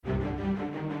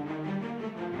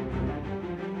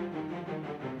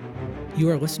You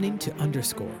are listening to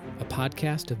Underscore, a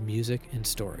podcast of music and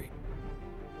story.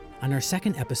 On our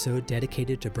second episode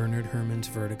dedicated to Bernard Herrmann's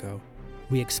Vertigo,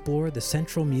 we explore the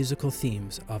central musical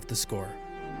themes of the score.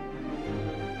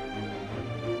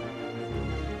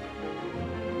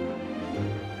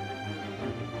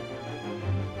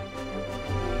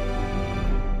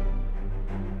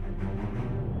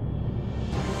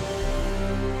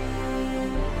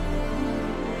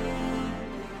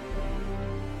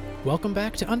 Welcome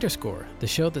back to Underscore, the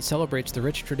show that celebrates the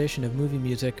rich tradition of movie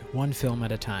music one film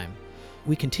at a time.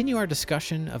 We continue our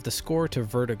discussion of the score to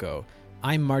Vertigo.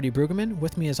 I'm Marty Brueggemann.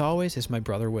 With me, as always, is my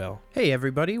brother Will. Hey,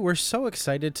 everybody. We're so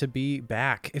excited to be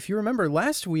back. If you remember,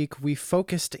 last week we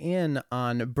focused in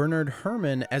on Bernard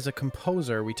Herrmann as a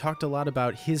composer. We talked a lot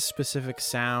about his specific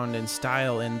sound and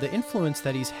style and the influence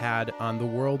that he's had on the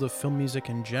world of film music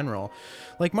in general.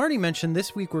 Like Marty mentioned,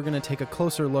 this week we're going to take a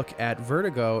closer look at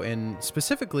Vertigo and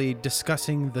specifically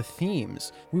discussing the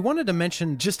themes. We wanted to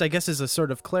mention, just I guess as a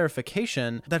sort of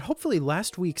clarification, that hopefully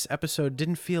last week's episode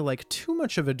didn't feel like too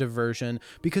much of a diversion,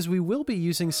 because we will be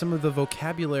using some of the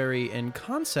vocabulary and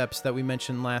concepts that we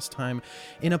mentioned last time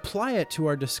and apply it to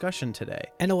our discussion today.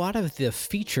 And a lot of the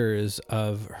features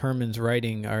of Herrmann's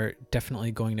writing are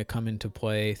definitely going to come into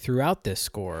play throughout this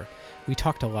score. We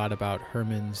talked a lot about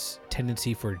Herrmann's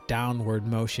tendency for downward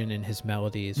motion in his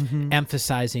melodies,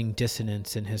 emphasizing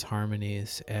dissonance in his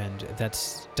harmonies, and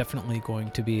that's definitely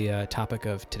going to be a topic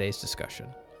of today's discussion.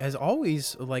 As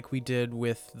always, like we did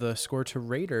with the score to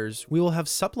Raiders, we will have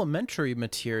supplementary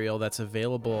material that's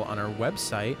available on our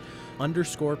website,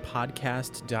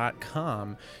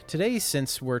 underscorepodcast.com. Today,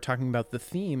 since we're talking about the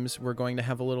themes, we're going to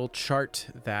have a little chart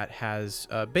that has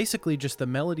basically just the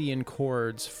melody and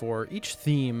chords for each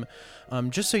theme,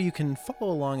 just so you can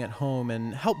follow along at home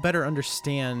and help better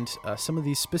understand some of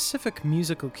these specific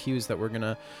musical cues that we're going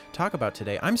to talk about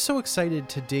today. I'm so excited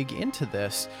to dig into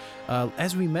this.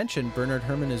 As we mentioned, Bernard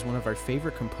Herrmann is one of our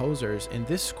favorite composers, and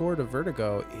this score to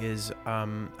Vertigo is,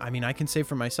 I can say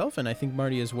for myself, and I think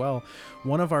Marty as well,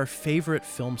 one of our favorite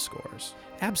film scores.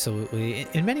 Absolutely.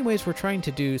 In many ways, we're trying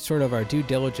to do sort of our due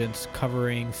diligence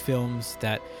covering films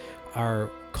that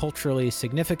are culturally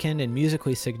significant and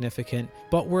musically significant,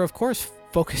 but we're of course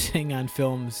focusing on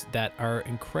films that are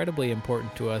incredibly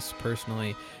important to us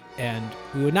personally, and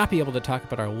we would not be able to talk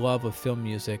about our love of film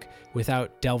music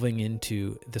without delving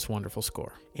into this wonderful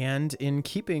score. And in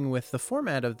keeping with the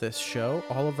format of this show,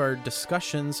 all of our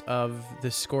discussions of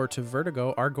the score to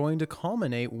Vertigo are going to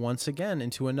culminate once again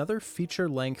into another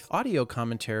feature-length audio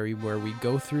commentary where we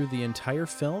go through the entire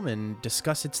film and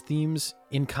discuss its themes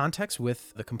in context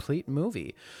with the complete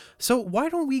movie. So why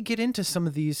don't we get into some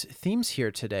of these themes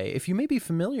here today? If you may be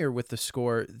familiar with the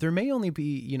score, there may only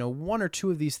be, one or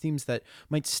two of these themes that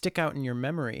might stick out in your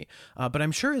memory. But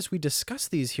I'm sure as we discuss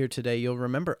these here today, you'll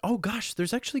remember, oh gosh,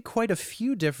 there's actually quite a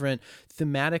few different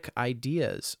thematic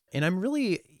ideas. And I'm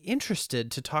really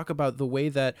interested to talk about the way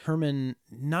that Herrmann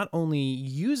not only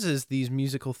uses these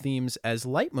musical themes as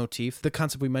leitmotif, the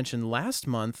concept we mentioned last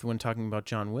month when talking about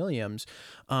John Williams,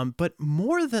 but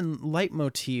more than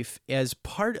leitmotif as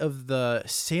part of the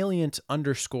salient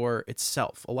underscore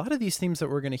itself. A lot of these themes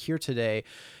that we're going to hear today,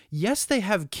 yes, they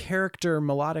have character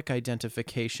melodic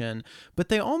identification, but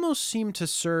they almost seem to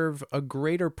serve a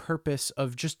greater purpose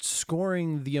of just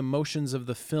scoring the emotions of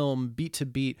the film beat to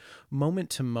beat,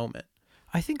 moment to moment.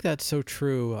 I think that's so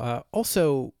true.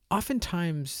 Also,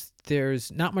 oftentimes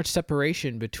there's not much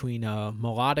separation between a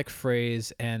melodic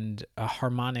phrase and a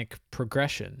harmonic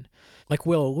progression. Like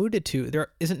Will alluded to, there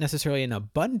isn't necessarily an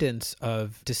abundance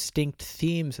of distinct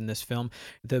themes in this film.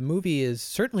 The movie is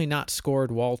certainly not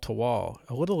scored wall to wall.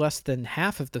 A little less than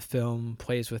half of the film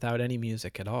plays without any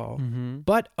music at all.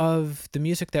 But of the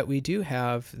music that we do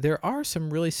have, there are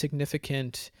some really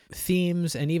significant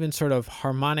themes and even sort of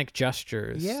harmonic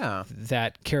gestures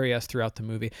that carry us throughout the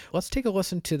movie. Let's take a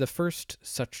listen to the first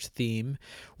such theme,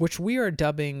 which we are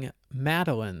dubbing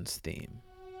Madeline's theme.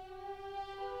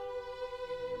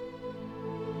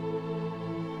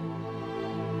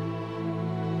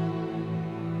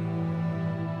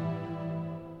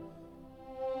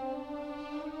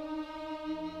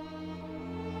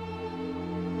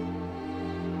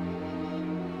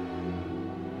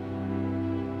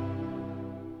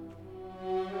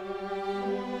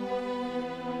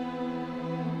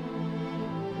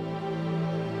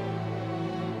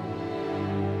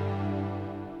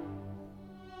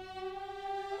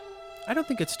 I don't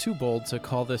think it's too bold to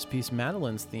call this piece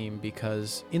Madeline's theme,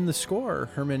 because in the score,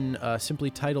 Herrmann simply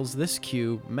titles this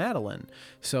cue Madeline.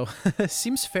 So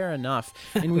seems fair enough.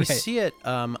 And we Right. see it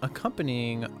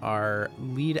accompanying our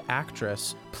lead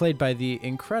actress, played by the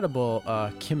incredible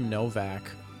Kim Novak.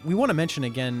 we want to mention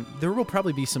again, there will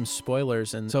probably be some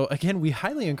spoilers. And so again, we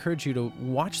highly encourage you to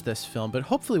watch this film, but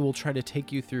hopefully we'll try to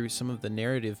take you through some of the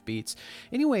narrative beats.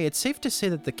 Anyway, it's safe to say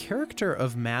that the character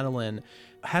of Madeline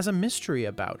has a mystery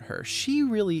about her. She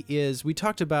really is. We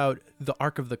talked about the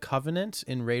Ark of the Covenant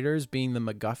in Raiders being the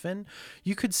MacGuffin.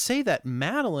 You could say that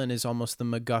Madeline is almost the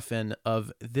MacGuffin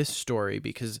of this story,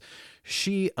 because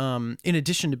she, in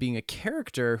addition to being a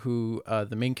character who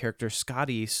the main character,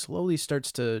 Scotty, slowly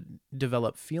starts to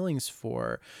develop feelings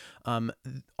for,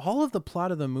 all of the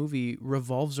plot of the movie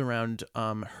revolves around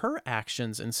her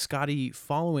actions and Scotty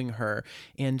following her,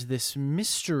 and this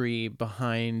mystery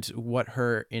behind what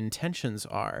her intentions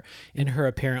are. And her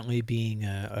apparently being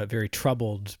a very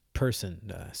troubled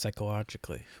person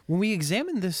psychologically. When we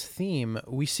examine this theme,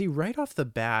 we see right off the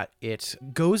bat it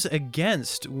goes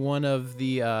against one of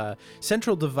the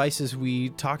central devices we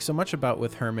talk so much about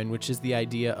with Herman, which is the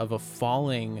idea of a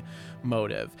falling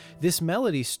motive. This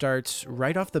melody starts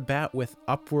right off the bat with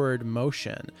upward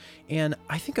motion, and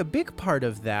I think a big part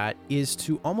of that is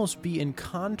to almost be in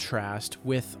contrast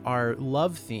with our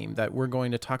love theme that we're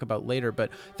going to talk about later.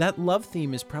 But that love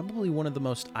theme is probably one of the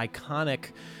most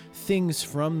iconic things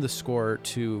from the score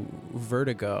to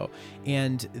Vertigo,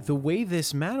 and the way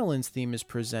this Madeline's theme is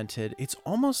presented, it's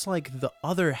almost like the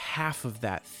other half of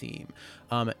that theme,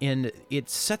 and it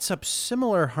sets up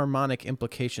similar harmonic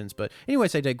implications. But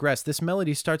anyways, I digress. This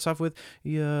melody starts off with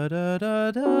ya da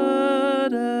da da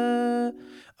da,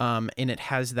 and it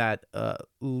has that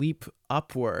leap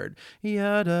upward.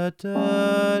 Ya da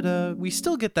da da. We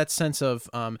still get that sense of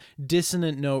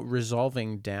dissonant note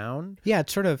resolving down. Yeah,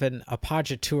 it's sort of an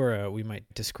appoggiatura, we might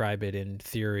describe it in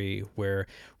theory, where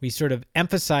we sort of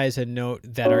emphasize a note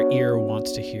that our ear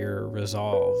wants to hear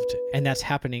resolved. And that's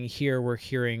happening here. We're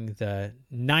hearing the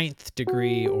 9th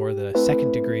degree or the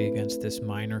 2nd degree against this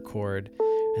minor chord,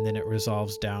 and then it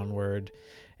resolves downward.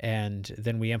 And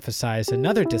then we emphasize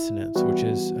another dissonance, which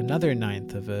is another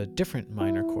 9th of a different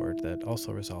minor chord that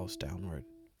also resolves downward.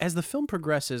 As the film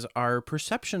progresses, our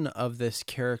perception of this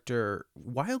character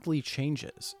wildly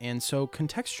changes. And so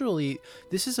contextually,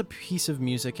 this is a piece of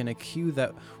music and a cue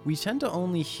that we tend to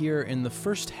only hear in the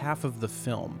first half of the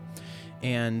film.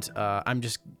 And I'm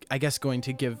just, I guess, going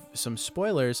to give some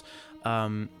spoilers.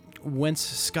 Once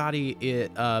Scotty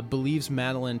believes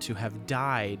Madeline to have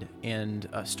died and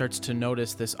starts to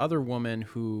notice this other woman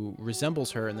who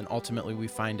resembles her, and then ultimately we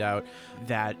find out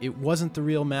that it wasn't the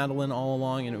real Madeline all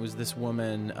along, and it was this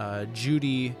woman,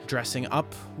 Judy, dressing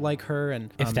up like her.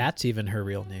 And if that's even her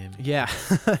real name. Yeah,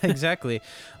 exactly.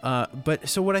 But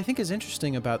so what I think is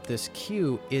interesting about this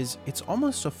cue is it's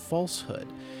almost a falsehood.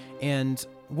 And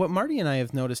what Marty and I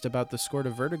have noticed about the score to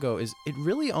Vertigo is it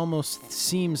really almost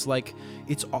seems like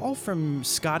it's all from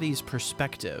Scotty's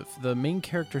perspective, the main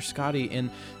character Scotty,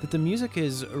 and that the music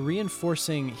is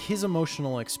reinforcing his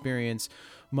emotional experience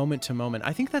moment to moment.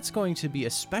 I think that's going to be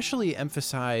especially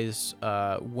emphasized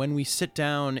when we sit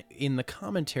down in the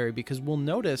commentary, because we'll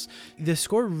notice the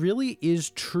score really is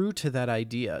true to that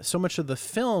idea. So much of the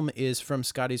film is from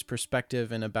Scotty's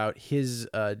perspective and about his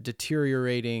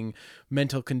deteriorating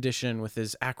mental condition with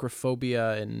his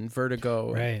acrophobia and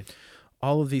vertigo. Right.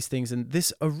 All of these things. And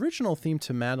this original theme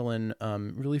to Madeline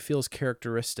really feels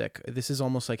characteristic. This is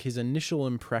almost like his initial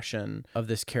impression of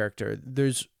this character.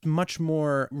 There's much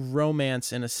more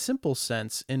romance in a simple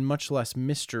sense and much less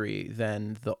mystery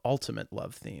than the ultimate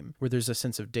love theme, where there's a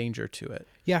sense of danger to it.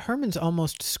 Yeah, Herman's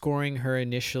almost scoring her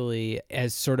initially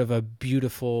as sort of a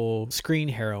beautiful screen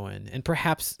heroine, and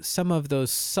perhaps some of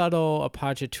those subtle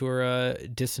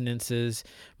appoggiatura dissonances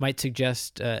might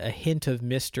suggest a hint of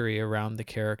mystery around the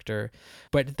character.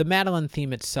 But the Madeline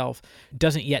theme itself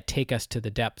doesn't yet take us to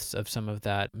the depths of some of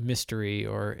that mystery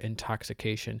or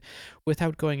intoxication.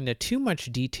 Without going into too much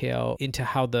detail into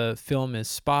how the film is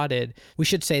spotted, we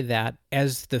should say that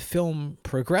as the film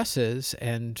progresses,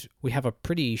 and we have a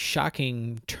pretty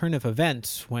shocking turn of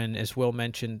events when, as Will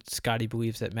mentioned, Scotty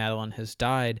believes that Madeline has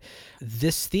died,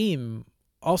 this theme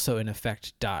also in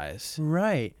effect dies.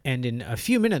 Right. And in a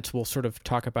few minutes, we'll sort of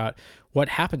talk about what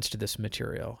happens to this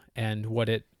material and what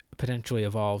it potentially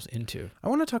evolves into. I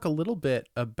want to talk a little bit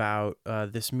about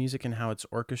this music and how it's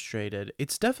orchestrated.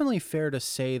 It's definitely fair to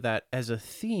say that as a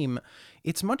theme,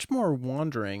 it's much more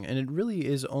wandering, and it really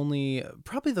is only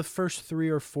probably the first 3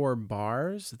 or 4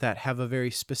 bars that have a very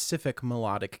specific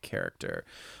melodic character.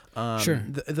 Sure.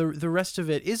 The rest of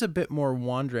it is a bit more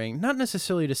wandering, not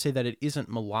necessarily to say that it isn't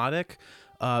melodic,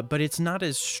 but it's not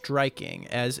as striking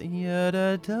as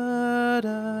yada da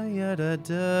da yada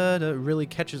da da really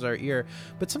catches our ear.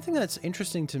 But something that's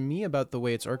interesting to me about the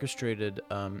way it's orchestrated,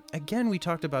 again, we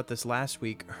talked about this last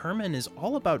week. Herman is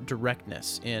all about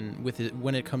directness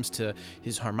when it comes to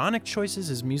his harmonic choices,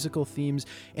 his musical themes,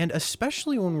 and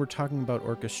especially when we're talking about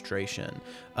orchestration.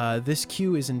 This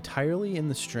cue is entirely in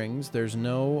the strings. There's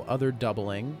no other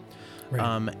doubling.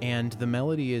 Right. And the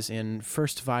melody is in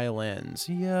first violins.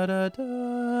 Yada,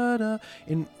 da, da.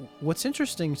 And what's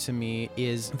interesting to me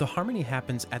is the harmony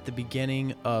happens at the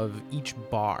beginning of each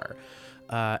bar.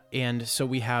 And so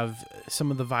we have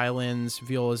some of the violins,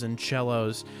 violas, and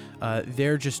cellos.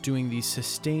 They're just doing these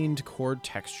sustained chord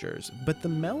textures. But the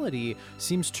melody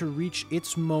seems to reach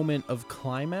its moment of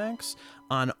climax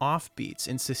on offbeats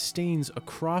and sustains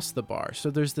across the bar. So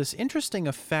there's this interesting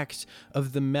effect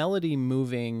of the melody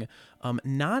moving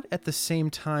not at the same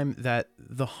time that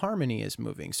the harmony is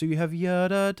moving. So you have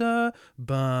yada da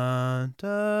ba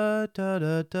da da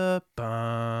da da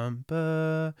bum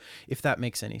ba, if that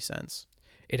makes any sense.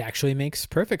 It actually makes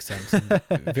perfect sense. And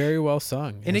very well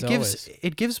sung. And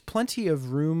it gives plenty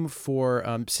of room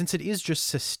for, since it is just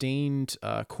sustained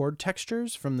chord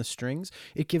textures from the strings,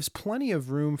 it gives plenty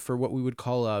of room for what we would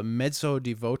call a mezzo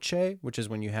di voce, which is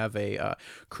when you have a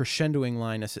crescendoing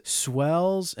line as it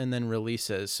swells and then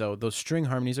releases. So those string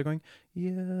harmonies are going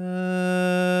yada.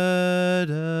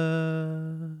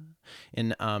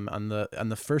 And on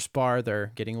the first bar,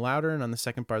 they're getting louder, and on the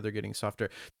second bar, they're getting softer.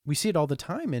 We see it all the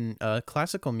time in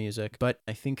classical music, but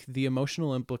I think the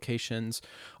emotional implications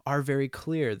are very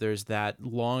clear. There's that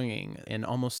longing and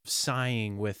almost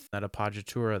sighing with that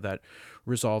appoggiatura that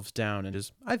resolves down and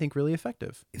is, I think, really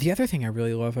effective. The other thing I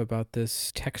really love about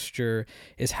this texture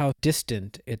is how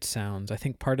distant it sounds. I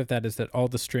think part of that is that all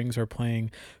the strings are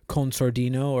playing con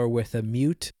sordino or with a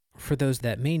mute. For those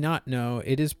that may not know,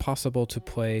 it is possible to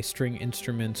play string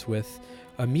instruments with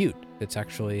a mute. It's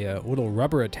actually a little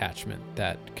rubber attachment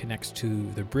that connects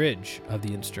to the bridge of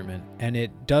the instrument, and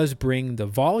it does bring the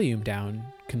volume down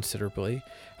considerably,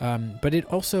 but it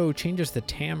also changes the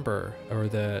timbre or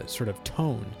the sort of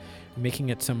tone, making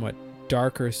it somewhat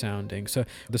darker sounding. So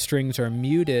the strings are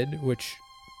muted, which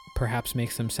perhaps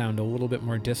makes them sound a little bit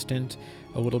more distant,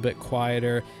 a little bit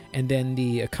quieter, and then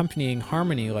the accompanying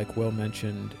harmony, like Will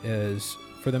mentioned, is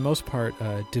for the most part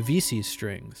Debussy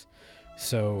strings.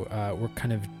 So we're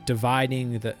kind of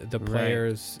dividing the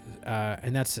players, right.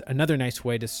 And that's another nice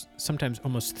way to sometimes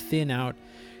almost thin out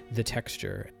the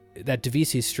texture. That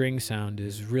Debussy string sound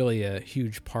is really a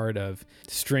huge part of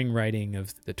string writing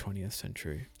of the 20th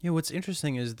century. Yeah, what's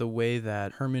interesting is the way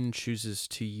that Herman chooses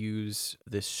to use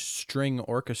this string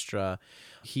orchestra.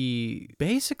 He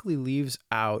basically leaves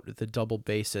out the double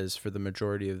basses for the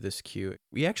majority of this cue.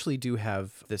 We actually do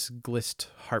have this glissed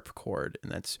harp chord,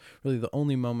 and that's really the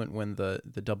only moment when the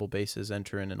double basses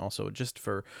enter in, and also just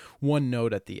for one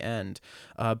note at the end.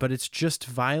 But it's just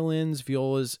violins,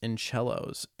 violas, and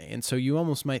cellos. And so you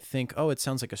almost might think, oh, it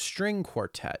sounds like a string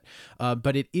quartet.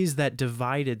 But it is that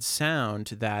divided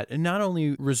sound that not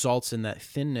only results in that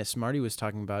thinness Marty was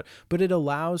talking about, but it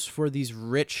allows for these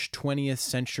rich 20th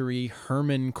century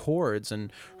Herman chords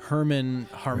and Herman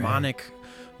harmonic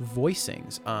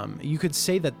voicings. You could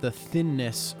say that the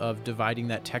thinness of dividing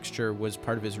that texture was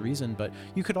part of his reason, but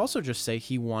you could also just say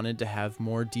he wanted to have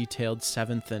more detailed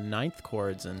seventh and ninth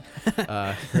chords, and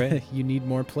right. You need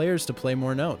more players to play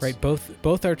more notes. Right,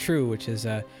 both are true, which is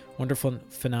a wonderful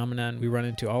phenomenon we run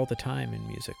into all the time in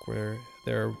music, where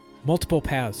there are multiple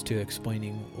paths to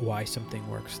explaining why something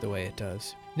works the way it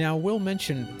does. Now, Will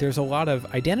mentioned there's a lot of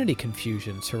identity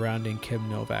confusion surrounding Kim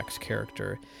Novak's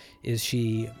character. Is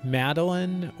she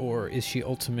Madeline, or is she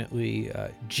ultimately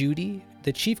Judy?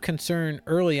 The chief concern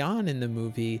early on in the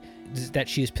movie is that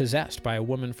she's possessed by a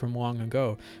woman from long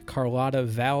ago, Carlotta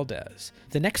Valdez.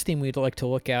 The next theme we'd like to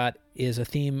look at is a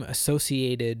theme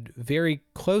associated very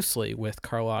closely with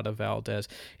Carlotta Valdez.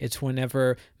 It's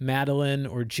whenever Madeline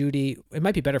or Judy, it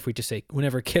might be better if we just say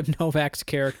whenever Kim Novak's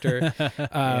character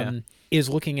is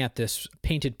looking at this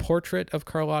painted portrait of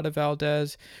Carlotta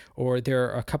Valdez, or there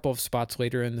are a couple of spots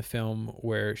later in the film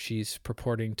where she's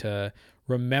purporting to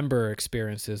remember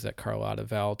experiences that Carlotta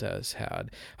Valdez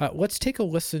had. Let's take a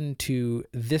listen to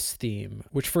this theme,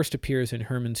 which first appears in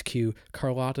Herman's cue,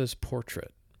 Carlotta's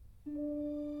Portrait.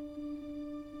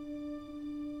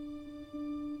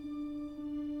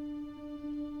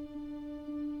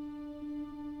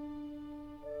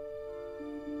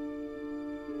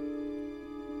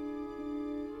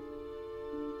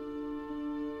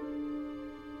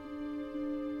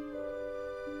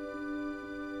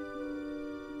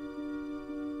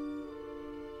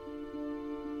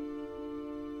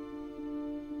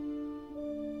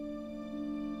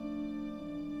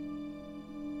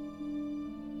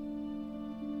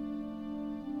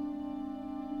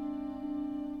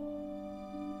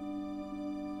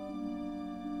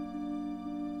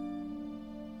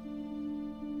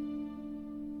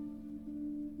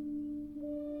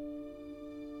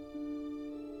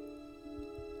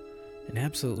 an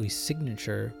absolutely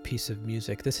signature piece of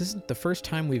music. This isn't the first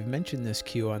time we've mentioned this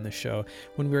cue on the show.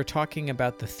 When we were talking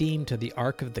about the theme to the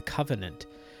Ark of the Covenant,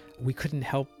 we couldn't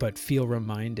help but feel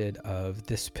reminded of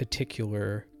this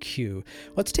particular cue.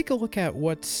 Let's take a look at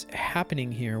what's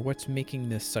happening here, what's making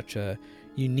this such a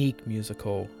unique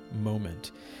musical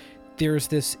moment. There's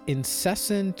this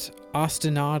incessant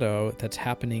ostinato that's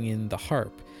happening in the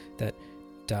harp, that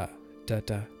da, da,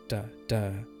 da, da, da,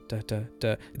 da, da,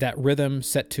 da, that rhythm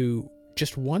set to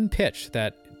just one pitch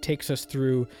that takes us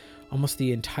through almost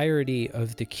the entirety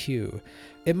of the cue.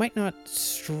 It might not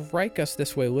strike us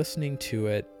this way listening to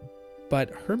it, but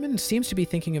Herman seems to be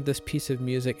thinking of this piece of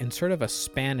music in sort of a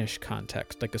Spanish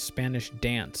context, like a Spanish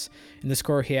dance. In the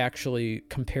score, he actually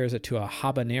compares it to a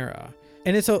habanera.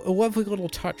 And it's a lovely little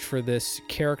touch for this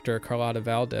character, Carlotta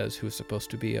Valdez, who's supposed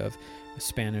to be of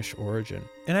Spanish origin.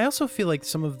 And I also feel like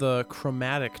some of the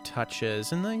chromatic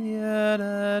touches and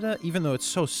the da, even though it's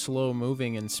so slow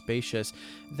moving and spacious,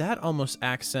 that almost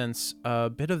accents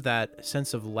a bit of that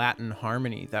sense of Latin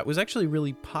harmony that was actually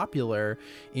really popular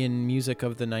in music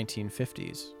of the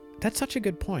 1950s. That's such a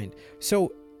good point.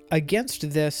 So against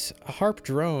this harp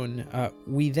drone,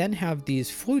 we then have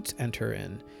these flutes enter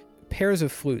in, pairs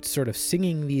of flutes sort of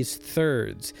singing these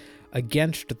thirds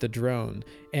against the drone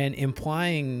and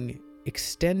implying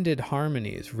extended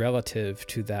harmonies relative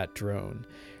to that drone.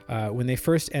 When they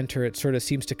first enter, it sort of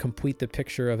seems to complete the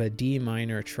picture of a D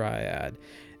minor triad.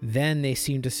 Then they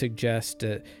seem to suggest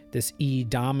this E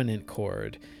dominant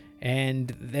chord.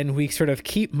 And then we sort of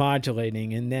keep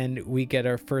modulating, and then we get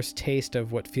our first taste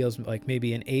of what feels like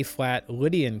maybe an A flat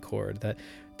Lydian chord,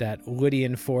 that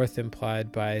Lydian fourth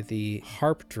implied by the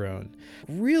harp drone.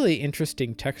 Really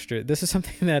interesting texture. This is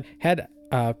something that had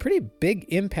a pretty big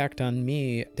impact on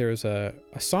me. There's a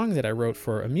song that I wrote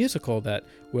for a musical that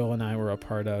Will and I were a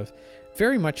part of,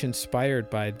 very much inspired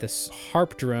by this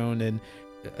harp drone and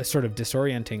a sort of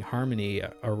disorienting harmony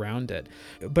around it.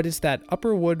 But it's that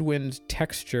upper woodwind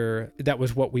texture that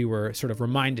was what we were sort of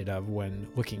reminded of when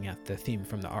looking at the theme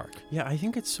from the Ark. Yeah, I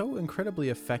think it's so incredibly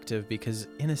effective because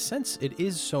in a sense it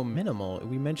is so minimal.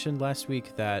 We mentioned last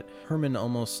week that Herman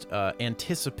almost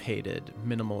anticipated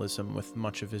minimalism with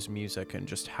much of his music and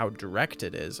just how direct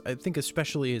it is. I think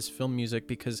especially his film music,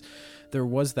 because there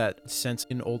was that sense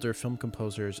in older film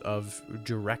composers of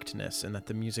directness and that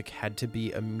the music had to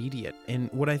be immediate. And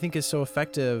what I think is so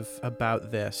effective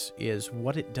about this is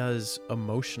what it does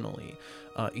emotionally.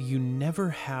 You never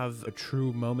have a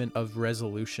true moment of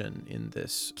resolution in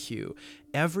this cue.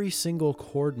 Every single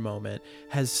chord moment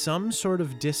has some sort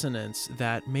of dissonance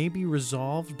that may be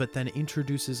resolved, but then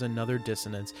introduces another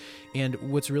dissonance. And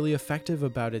what's really effective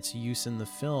about its use in the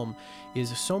film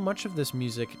is so much of this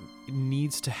music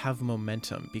needs to have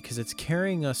momentum because it's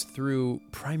carrying us through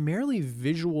primarily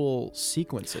visual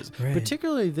sequences. Right.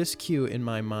 Particularly this cue, in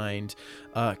my mind,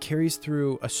 carries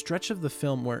through a stretch of the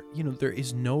film where, there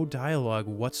is no dialogue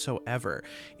whatsoever,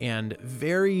 and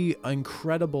very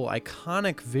incredible,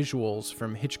 iconic visuals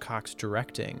from Hitchcock's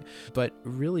directing. But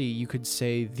really, you could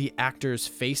say the actors'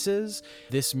 faces,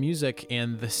 this music,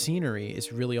 and the scenery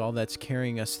is really all that's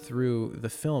carrying us through the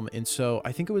film. And so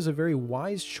I think it was a very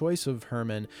wise choice of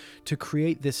Herman to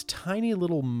create this tiny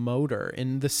little motor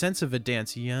in the sense of a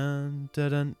dance. Dun,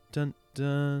 dun, dun,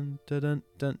 dun, dun,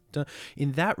 dun, dun.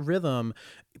 In that rhythm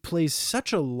plays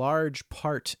such a large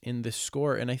part in this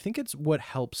score, and I think it's what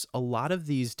helps a lot of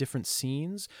these different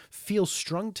scenes feel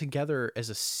strung together as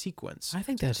a sequence. I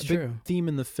think that's a true. big theme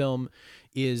in the film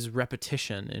is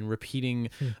repetition and repeating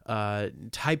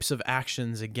types of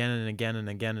actions again and again and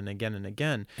again and again and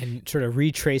again. And sort of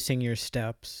retracing your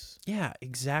steps. Yeah,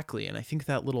 exactly. And I think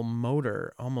that little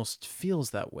motor almost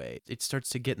feels that way. It starts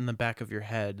to get in the back of your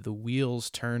head, the wheels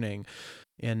turning,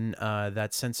 and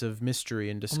that sense of mystery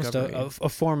and discovery. Almost a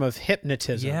form of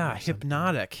hypnotism. Yeah,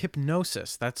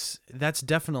 hypnosis. That's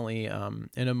definitely an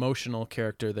emotional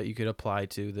character that you could apply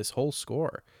to this whole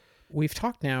score. We've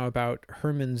talked now about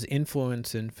Herman's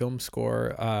influence in film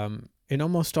score in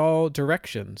almost all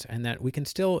directions, and that we can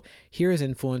still hear his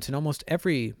influence in almost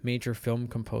every major film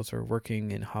composer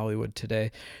working in Hollywood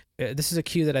today. This is a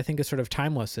cue that I think is sort of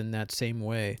timeless in that same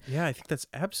way. Yeah, I think that's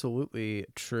absolutely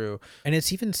true. And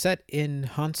it's even set in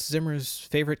Hans Zimmer's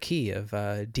favorite key of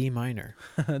D minor.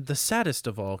 The saddest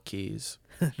of all keys.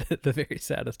 the very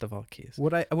saddest of all keys.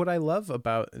 What I love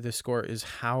about this score is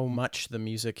how much the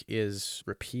music is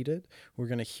repeated. We're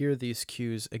going to hear these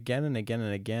cues again and again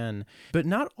and again, but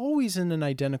not always in an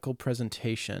identical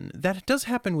presentation. That does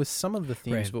happen with some of the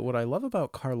themes, Right. but what I love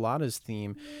about Carlotta's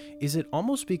theme is it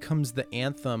almost becomes the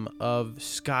anthem of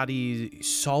Scotty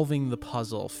solving the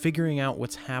puzzle, figuring out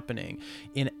what's happening.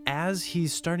 And as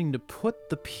he's starting to put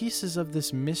the pieces of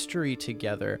this mystery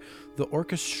together, the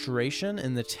orchestration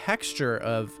and the texture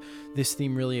of this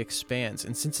theme really expands.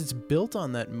 And since it's built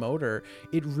on that motor,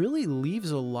 it really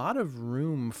leaves a lot of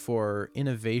room for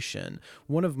innovation.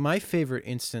 One of my favorite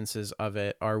instances of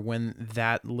it are when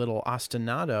that little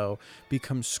ostinato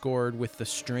becomes scored with the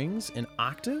strings in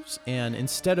octaves, and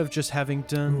instead of just having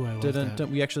dun Ooh, I love dun dun that.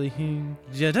 dun, we actually dun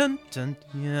dun dun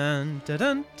dun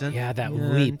dun dun. Yeah, that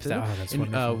dun, leap. dun, dun. That's And,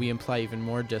 wonderful. we imply even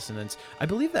more dissonance. I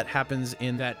believe that happens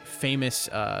in that famous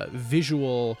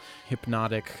visual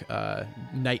hypnotic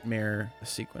nightmare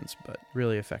sequence, but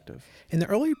really effective. In the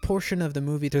early portion of the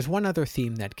movie, there's one other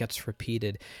theme that gets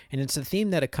repeated, and it's a theme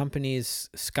that accompanies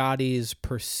Scotty's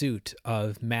pursuit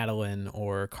of Madeline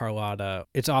or Carlotta.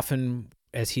 It's often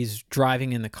as he's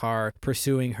driving in the car,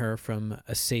 pursuing her from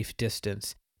a safe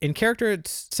distance. In character,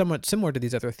 it's somewhat similar to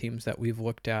these other themes that we've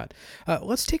looked at.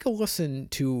 Let's take a listen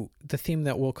to the theme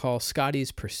that we'll call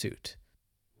Scotty's Pursuit.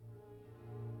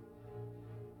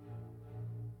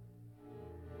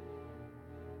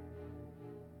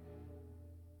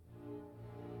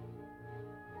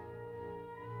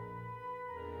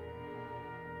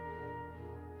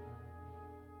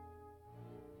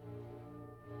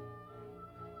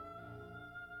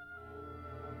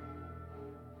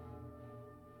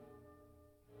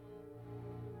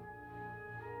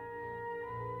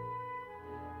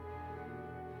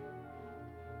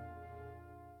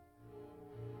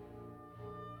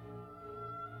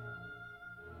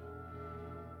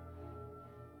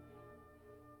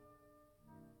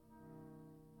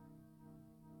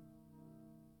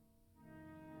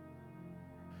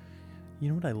 You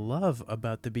know what I love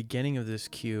about the beginning of this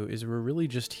cue is we're really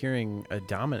just hearing a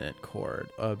dominant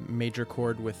chord, a major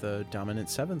chord with a dominant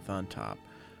seventh on top.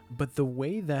 But the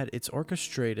way that it's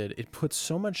orchestrated, it puts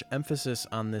so much emphasis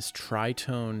on this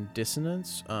tritone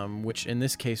dissonance, which in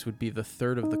this case would be the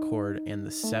third of the chord and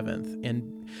the seventh.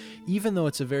 And even though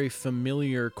it's a very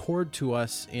familiar chord to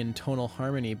us in tonal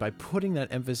harmony, by putting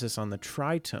that emphasis on the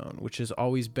tritone, which has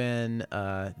always been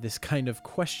this kind of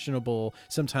questionable,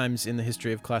 sometimes in the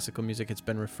history of classical music, it's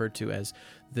been referred to as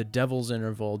the devil's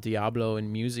interval, Diablo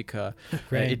in Musica.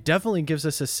 Right. It definitely gives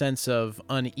us a sense of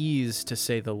unease, to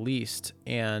say the least.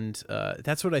 And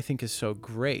that's what I think is so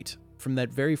great. From that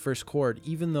very first chord,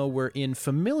 even though we're in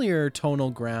familiar tonal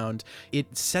ground,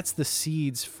 it sets the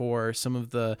seeds for some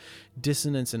of the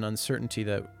dissonance and uncertainty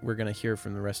that we're going to hear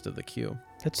from the rest of the cue.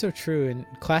 That's so true. In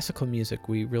classical music,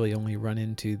 we really only run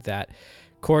into that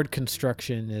chord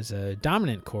construction as a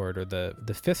dominant chord or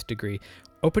the fifth degree.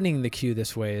 Opening the cue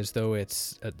this way as though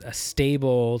it's a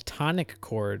stable tonic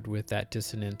chord with that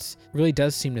dissonance really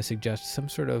does seem to suggest some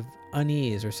sort of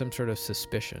unease or some sort of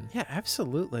suspicion. Yeah,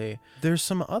 absolutely. There's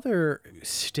some other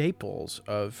staples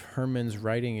of Herman's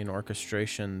writing and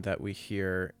orchestration that we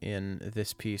hear in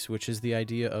this piece, which is the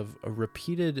idea of a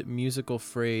repeated musical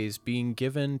phrase being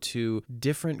given to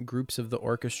different groups of the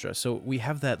orchestra. So we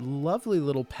have that lovely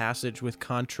little passage with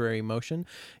contrary motion,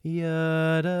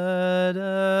 ya-da-da-da,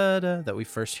 that we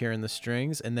first hear in the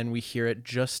strings, and then we hear it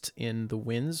just in the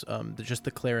winds, just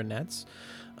the clarinets.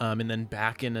 And then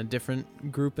back in a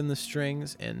different group in the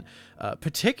strings, and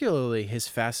particularly his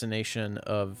fascination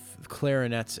of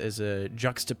clarinets as a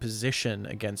juxtaposition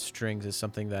against strings is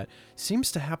something that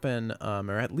seems to happen,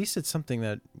 or at least it's something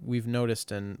that we've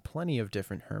noticed in plenty of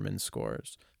different Herman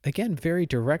scores. Again, very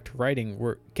direct writing.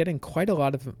 We're getting quite a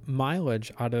lot of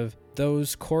mileage out of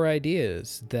those core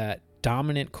ideas, that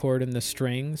dominant chord in the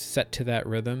strings set to that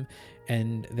rhythm,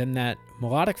 and then that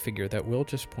melodic figure that Will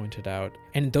just pointed out.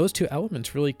 And those two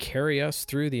elements really carry us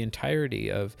through the entirety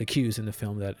of the cues in the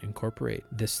film that incorporate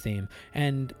this theme.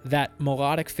 And that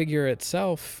melodic figure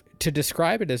itself, to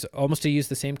describe it, is almost to use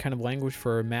the same kind of language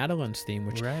for Madeline's theme,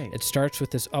 which Right. it starts with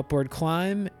this upward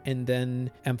climb and then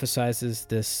emphasizes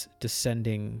this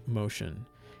descending motion.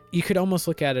 You could almost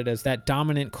look at it as that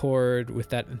dominant chord with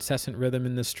that incessant rhythm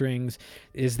in the strings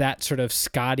is that sort of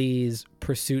Scotty's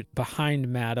pursuit behind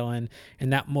Madeline,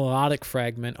 and that melodic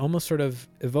fragment almost sort of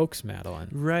evokes Madeline.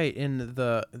 Right, and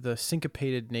the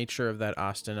syncopated nature of that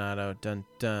ostinato, dun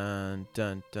dun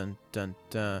dun dun dun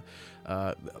dun,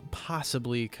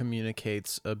 possibly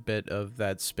communicates a bit of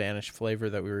that Spanish flavor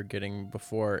that we were getting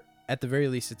before. at the very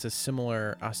least, it's a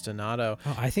similar ostinato.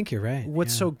 Oh, I think you're right.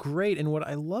 What's yeah. so great and what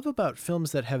I love about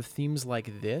films that have themes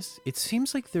like this, it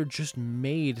seems like they're just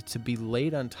made to be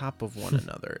laid on top of one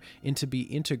another and to be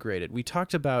integrated. We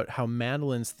talked about how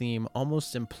Madeline's theme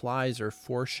almost implies or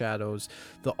foreshadows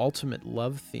the ultimate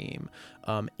love theme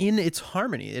in its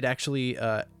harmony. It actually,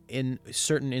 in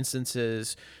certain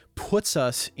instances, puts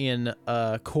us in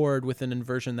a chord with an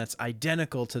inversion that's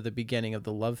identical to the beginning of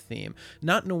the love theme.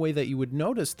 Not in a way that you would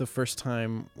notice the first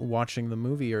time watching the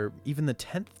movie or even the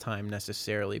 10th time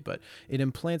necessarily, but it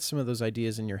implants some of those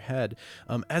ideas in your head.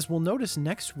 As we'll notice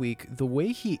next week, the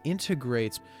way he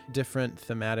integrates different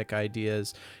thematic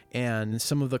ideas and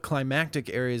some of the climactic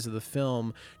areas of the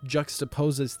film,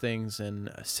 juxtaposes things and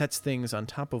sets things on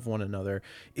top of one another,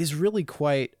 is really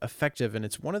quite effective. And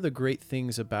it's one of the great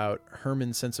things about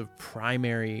Herman's sense of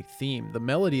primary theme. The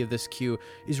melody of this cue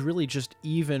is really just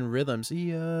even rhythms.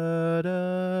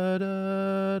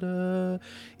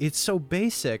 It's so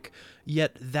basic,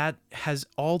 yet that has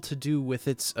all to do with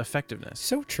its effectiveness.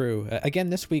 So true.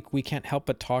 Again, this week we can't help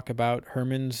but talk about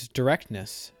Herman's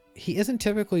directness. He isn't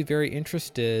typically very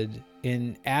interested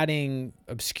in adding,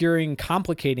 obscuring,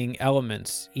 complicating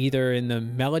elements, either in the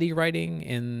melody writing,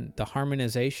 in the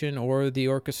harmonization, or the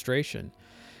orchestration.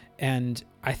 And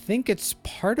I think it's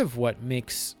part of what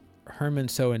makes Herman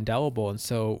so indelible and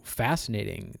so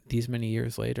fascinating these many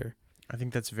years later. I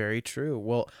think that's very true.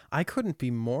 Well, I couldn't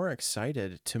be more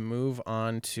excited to move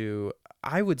on to,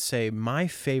 I would say, my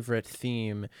favorite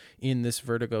theme in this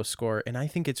Vertigo score, and I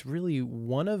think it's really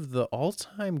one of the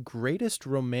all-time greatest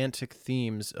romantic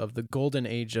themes of the golden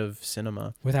age of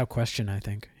cinema. Without question, I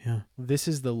think, yeah. This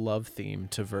is the love theme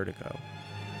to Vertigo.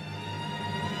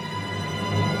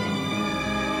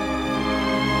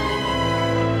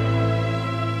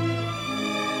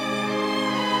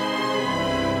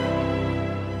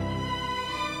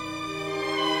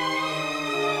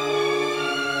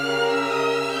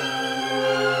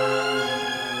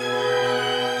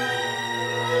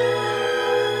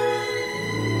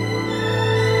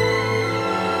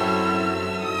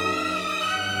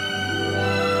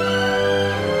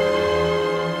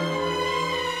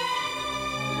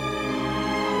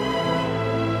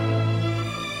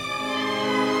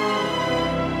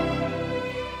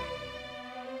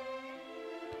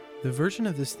 The version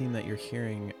of this theme that you're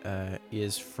hearing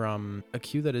is from a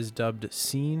cue that is dubbed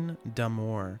Scene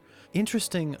d'Amour.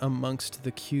 Interesting amongst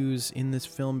the cues in this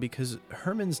film because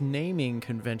Herman's naming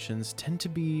conventions tend to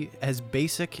be as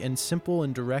basic and simple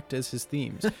and direct as his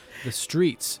themes. The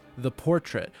streets, the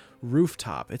portrait,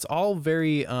 rooftop. It's all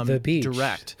very the beach,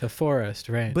 direct. The forest,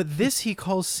 right. But this he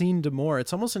calls Scene d'Amour.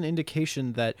 It's almost an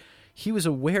indication that he was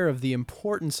aware of the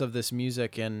importance of this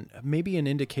music and maybe an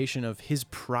indication of his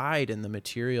pride in the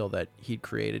material that he'd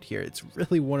created here. It's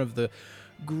really one of the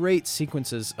great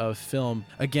sequences of film.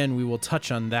 Again, we will touch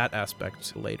on that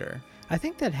aspect later. I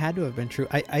think that had to have been true.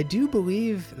 I do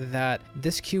believe that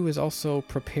this cue was also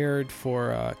prepared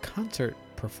for a concert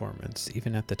performance,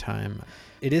 even at the time.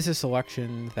 It is a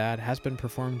selection that has been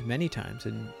performed many times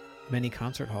in many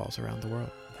concert halls around the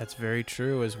world. That's very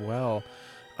true as well.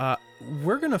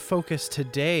 We're going to focus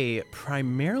today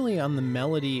primarily on the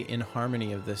melody and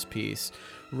harmony of this piece.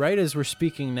 Right as we're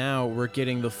speaking now, we're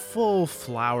getting the full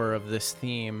flower of this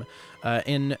theme.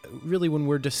 And really, when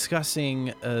we're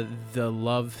discussing the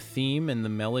love theme and the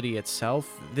melody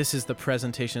itself, this is the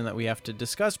presentation that we have to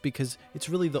discuss because it's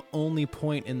really the only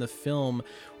point in the film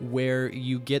where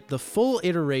you get the full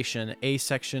iteration, A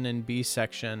section and B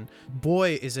section.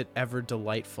 Boy, is it ever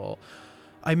delightful.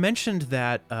 I mentioned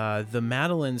that the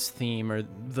Madeline's theme, or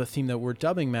the theme that we're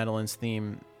dubbing Madeline's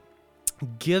theme,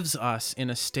 gives us in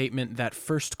a statement that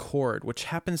first chord, which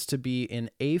happens to be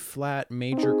an A-flat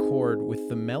major chord with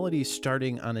the melody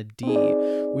starting on a D,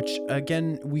 which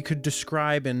again we could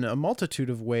describe in a multitude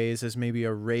of ways as maybe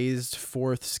a raised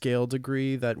fourth scale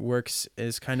degree that works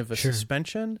as kind of a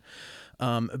suspension.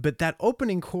 But that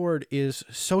opening chord is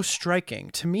so striking.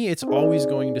 To me, it's always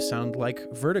going to sound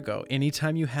like Vertigo.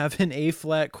 Anytime you have an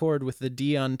A-flat chord with the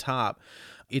D on top,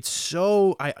 it's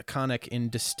so iconic and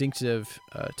distinctive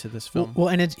to this film. Well,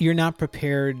 and you're not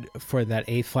prepared for that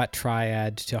A-flat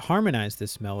triad to harmonize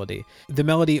this melody. The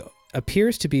melody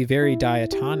appears to be very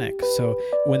diatonic. So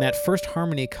when that first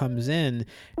harmony comes in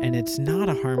and it's not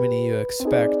a harmony you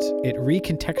expect, it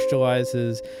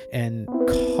recontextualizes and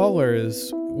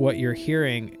colors what you're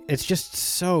hearing. It's just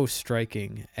so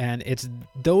striking. And it's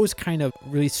those kind of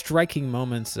really striking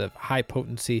moments of high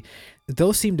potency.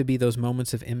 Those seem to be those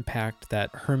moments of impact that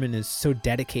Herman is so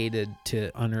dedicated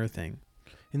to unearthing.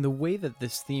 And the way that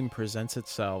this theme presents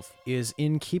itself is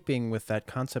in keeping with that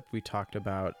concept we talked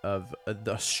about of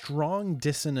the strong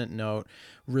dissonant note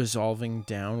resolving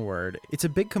downward. It's a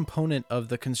big component of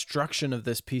the construction of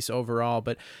this piece overall,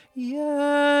 but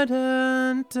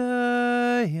and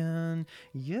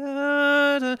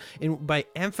by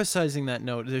emphasizing that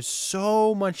note, there's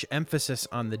so much emphasis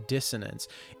on the dissonance,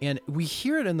 and we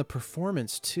hear it in the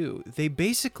performance too. They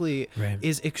basically,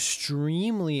 is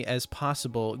extremely as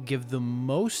possible, give the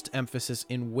most emphasis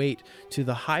in weight to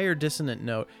the higher dissonant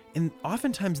note, and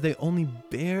oftentimes they only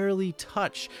barely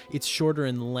touch. It's shorter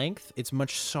in length, it's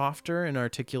much softer in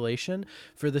articulation.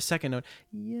 For the second note,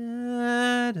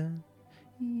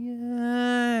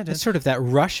 it's sort of that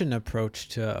Russian approach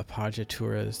to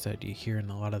appoggiaturas that you hear in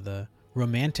a lot of the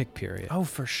Romantic period. Oh,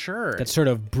 for sure. That sort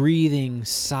of breathing,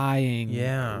 sighing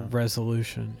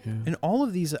resolution. Yeah. And all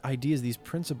of these ideas, these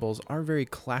principles, are very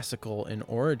classical in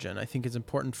origin. I think it's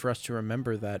important for us to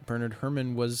remember that Bernard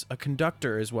Herrmann was a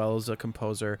conductor as well as a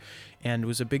composer, and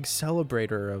was a big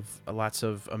celebrator of lots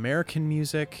of American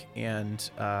music and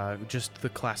just the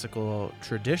classical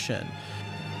tradition.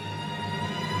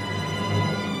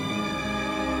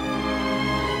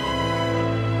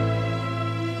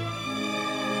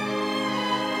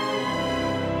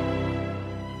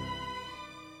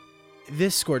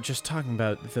 This score, just talking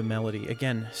about the melody,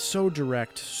 again, so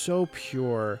direct, so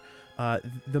pure.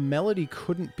 The melody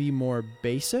couldn't be more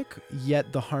basic,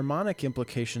 yet the harmonic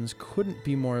implications couldn't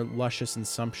be more luscious and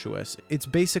sumptuous. It's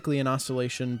basically an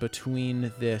oscillation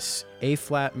between this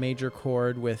A-flat major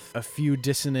chord with a few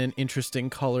dissonant, interesting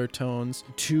color tones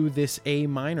to this A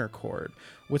minor chord.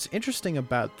 What's interesting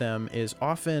about them is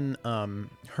often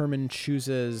Herrmann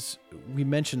chooses, we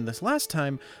mentioned this last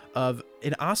time, of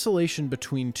an oscillation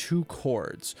between two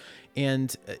chords.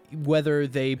 And whether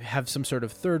they have some sort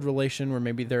of third relation where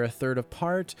maybe they're a third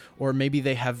apart, or maybe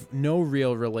they have no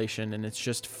real relation and it's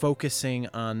just focusing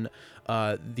on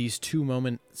these two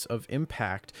moments of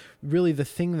impact. Really, the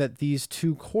thing that these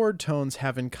two chord tones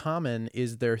have in common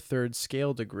is their third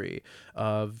scale degree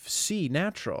of C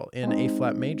natural. In A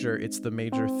flat major, it's the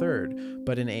major third,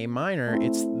 but in A minor,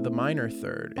 it's the minor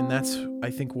third. And that's, I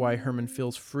think, why Herrmann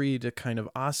feels free to kind of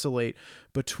oscillate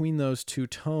between those two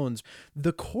tones.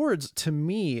 The chords, to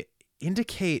me,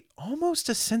 indicate almost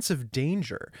a sense of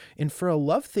danger. And for a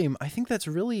love theme, I think that's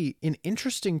really an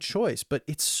interesting choice, but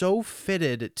it's so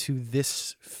fitted to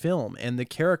this film and the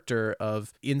character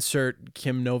of insert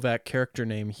Kim Novak character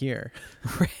name here.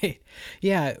 Right.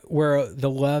 Yeah, where the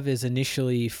love is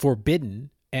initially forbidden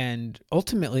and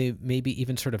ultimately maybe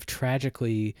even sort of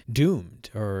tragically doomed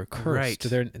or cursed.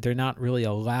 Right. They're not really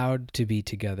allowed to be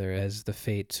together as the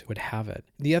fates would have it.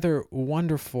 The other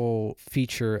wonderful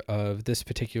feature of this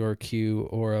particular cue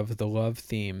or of the love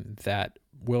theme that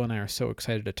Will and I are so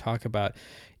excited to talk about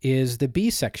is the B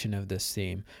section of this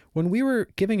theme. When we were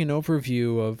giving an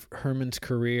overview of Herrmann's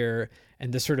career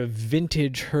and the sort of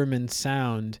vintage Herrmann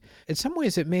sound, in some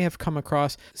ways it may have come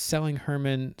across selling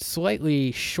Herrmann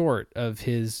slightly short of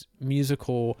his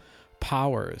musical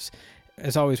powers.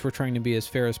 As always, we're trying to be as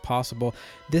fair as possible.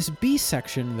 This B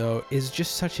section, though, is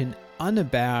just such an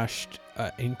unabashed,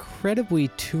 incredibly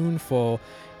tuneful,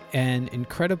 and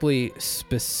incredibly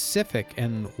specific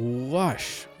and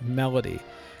lush melody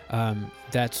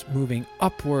that's moving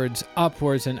upwards,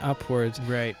 and upwards.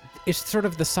 Right. It's sort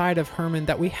of the side of Herrmann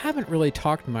that we haven't really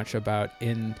talked much about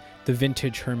in the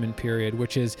vintage Herrmann period,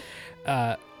 which is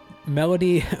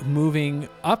melody moving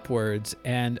upwards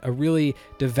and a really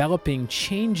developing,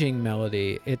 changing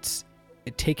melody. It's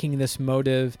taking this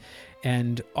motive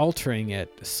and altering it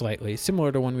slightly,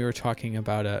 similar to when we were talking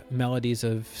about melodies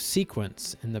of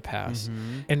sequence in the past.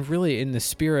 Mm-hmm. And really in the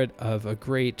spirit of a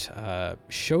great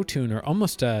show tune, or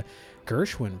almost a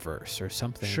Gershwin verse or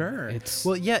something. Sure.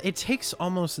 It takes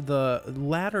almost the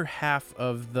latter half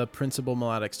of the principal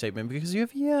melodic statement, because you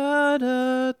have ya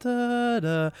da da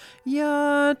da,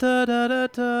 ya da da da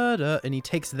da da, and he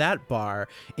takes that bar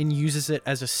and uses it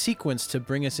as a sequence to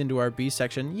bring us into our B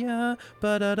section. Ya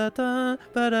ba da da da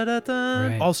ba da da da.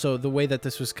 Right. Also, the way that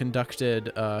this was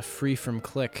conducted, free from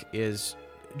click, is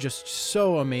just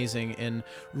so amazing and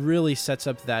really sets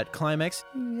up that climax.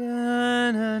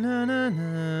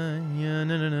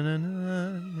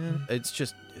 It's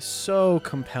just so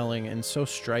compelling and so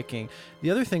striking. The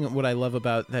other thing, what I love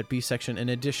about that B section, in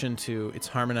addition to it's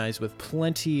harmonized with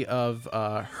plenty of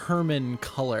Herman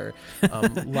color,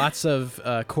 lots of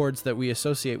chords that we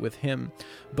associate with him,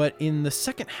 but in the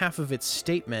second half of its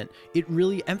statement, it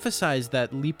really emphasized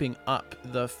that leaping up.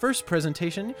 The first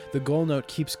presentation, the goal note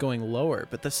keeps going lower,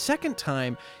 but the second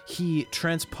time, he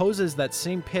transposes that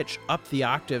same pitch up the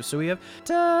octave, so we have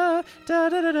da da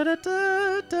da da da da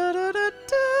da da da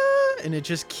da, and it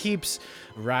just keeps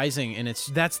rising, and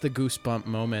that's the goosebump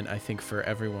moment, I think, for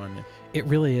everyone. It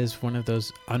really is one of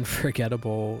those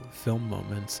unforgettable film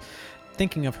moments.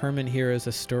 Thinking of Herman here as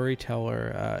a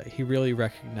storyteller, he really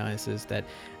recognizes that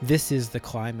this is the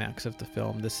climax of the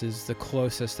film. This is the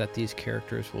closest that these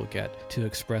characters will get to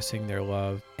expressing their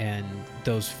love, and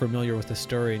those familiar with the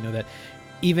story know that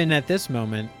even at this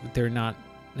moment, they're not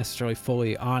necessarily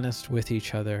fully honest with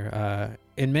each other.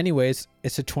 In many ways,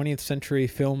 it's a 20th century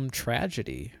film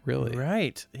tragedy, really.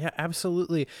 Right. Yeah,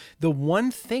 absolutely. The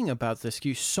one thing about this,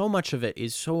 so much of it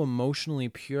is so emotionally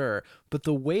pure, but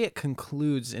the way it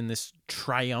concludes in this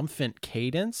triumphant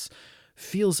cadence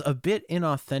feels a bit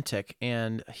inauthentic,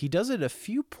 and he does it a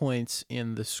few points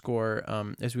in the score,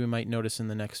 as we might notice in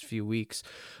the next few weeks.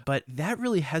 But that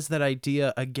really has that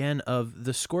idea, again, of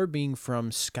the score being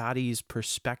from Scotty's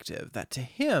perspective, that to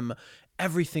him,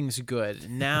 everything's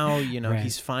good. Now, right.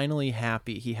 He's finally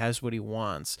happy. He has what he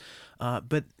wants.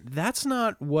 But that's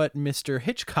not what Mr.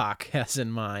 Hitchcock has in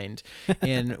mind.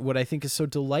 And what I think is so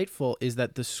delightful is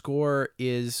that the score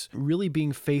is really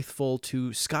being faithful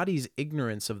to Scotty's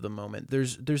ignorance of the moment.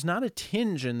 There's not a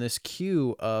tinge in this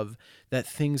cue of that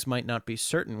things might not be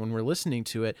certain when we're listening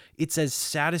to it. It's as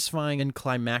satisfying and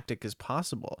climactic as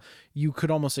possible. You could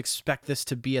almost expect this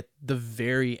to be at the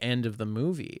very end of the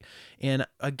movie. And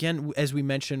again, as we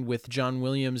mentioned with John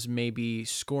Williams maybe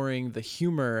scoring the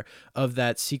humor of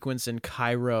that sequence in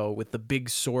Cairo with the big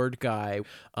sword guy,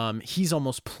 he's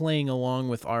almost playing along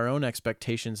with our own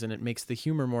expectations, and it makes the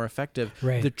humor more effective.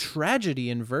 Right. The tragedy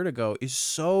in Vertigo is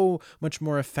so much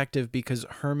more effective because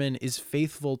Herman is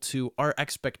faithful to our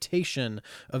expectation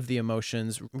of the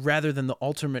emotions rather than the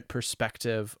ultimate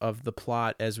perspective of the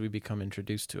plot as we become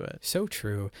introduced to it. So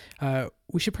true.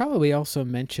 We should probably also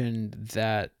mention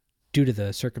that due to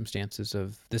the circumstances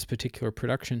of this particular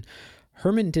production,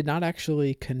 Herman did not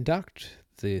actually conduct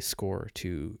the score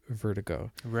to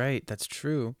Vertigo. Right, that's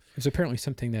true. It was apparently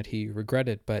something that he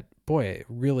regretted, but boy, it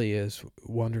really is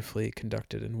wonderfully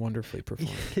conducted and wonderfully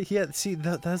performed. Yeah, see,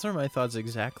 those are my thoughts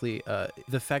exactly.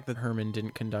 The fact that Herman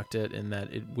didn't conduct it and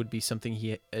that it would be something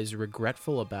he is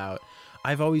regretful about,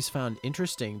 I've always found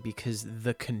interesting because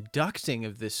the conducting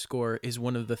of this score is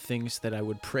one of the things that I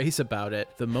would praise about it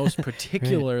the most,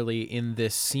 particularly right. in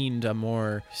this scene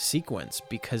d'amour sequence,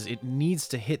 because it needs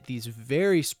to hit these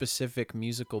very specific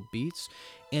musical beats,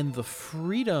 and the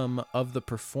freedom of the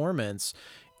performance,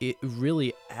 it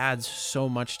really adds so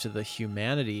much to the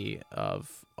humanity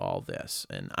of all this.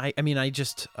 And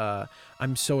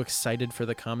I'm so excited for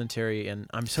the commentary, and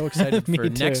I'm so excited for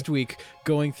next week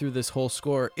going through this whole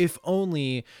score, if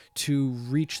only to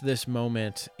reach this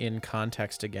moment in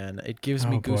context again. It gives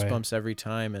me goosebumps every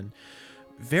time, and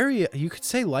you could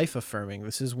say life affirming.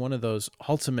 This is one of those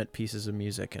ultimate pieces of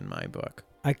music in my book.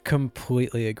 I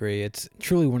completely agree. It's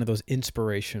truly one of those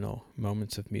inspirational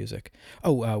moments of music.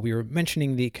 We were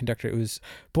mentioning the conductor. It was,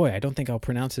 I don't think I'll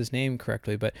pronounce his name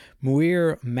correctly, but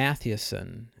Muir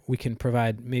Mathieson. We can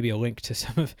provide maybe a link to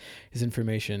some of his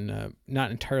information. Not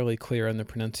entirely clear on the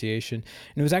pronunciation.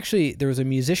 And it was actually, there was a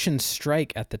musician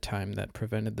strike at the time that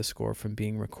prevented the score from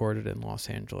being recorded in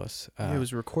Los Angeles. It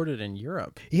was recorded in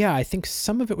Europe. Yeah, I think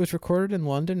some of it was recorded in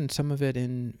London and some of it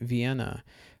in Vienna.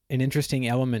 An interesting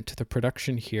element to the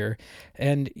production here.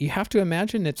 And you have to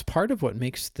imagine it's part of what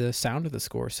makes the sound of the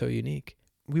score so unique.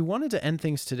 We wanted to end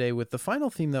things today with the final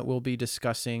theme that we'll be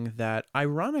discussing that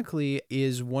ironically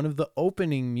is one of the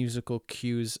opening musical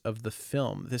cues of the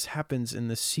film. This happens in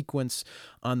the sequence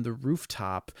on the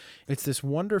rooftop. It's this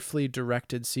wonderfully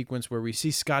directed sequence where we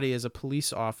see Scotty as a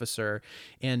police officer,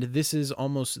 and this is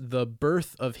almost the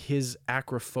birth of his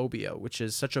acrophobia, which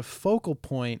is such a focal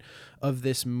point of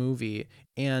this movie.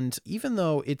 And even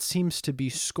though it seems to be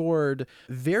scored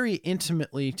very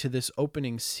intimately to this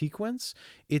opening sequence,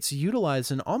 it's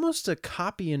utilized in almost a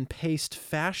copy and paste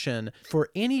fashion for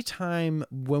any time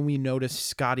when we notice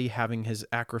Scotty having his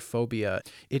acrophobia.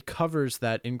 It covers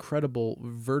that incredible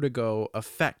vertigo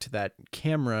effect, that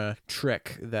camera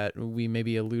trick that we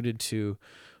maybe alluded to.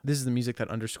 This is the music that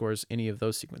underscores any of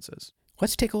those sequences.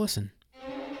 Let's take a listen.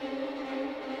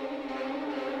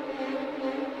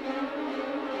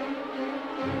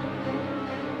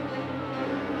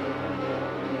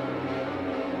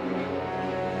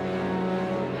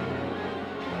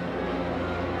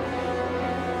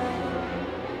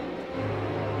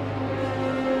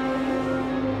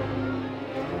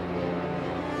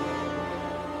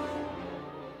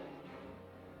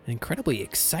 incredibly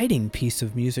exciting piece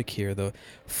of music here. The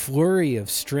flurry of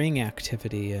string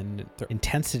activity and the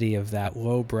intensity of that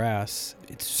low brass.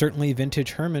 It's certainly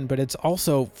vintage Herman, but it's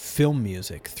also film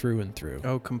music through and through.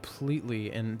 Oh,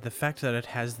 completely. And the fact that it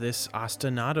has this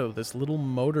ostinato, this little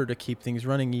motor to keep things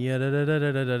running.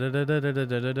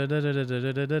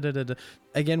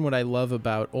 Again, what I love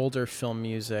about older film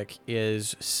music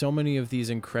is so many of these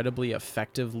incredibly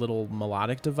effective little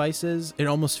melodic devices. It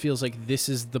almost feels like this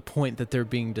is the point that they're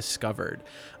being discovered,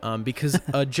 because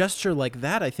a gesture like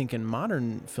that, I think, in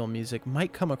modern film music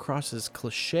might come across as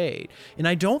cliche, and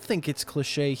I don't think it's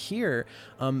cliche here,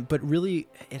 but really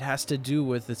it has to do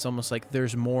with, it's almost like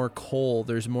there's more coal,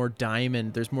 there's more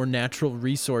diamond, there's more natural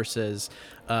resources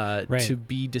to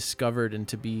be discovered and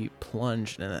to be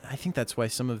plunged. And I think that's why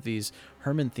some of these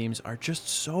Herman themes are just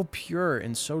so pure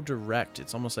and so direct.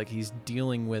 It's almost like he's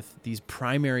dealing with these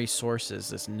primary sources,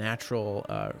 this natural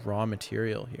raw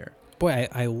material here. Boy,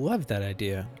 I love that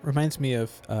idea. Reminds me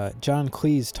of John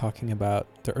Cleese talking about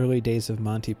the early days of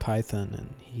Monty Python,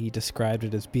 and he described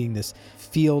it as being this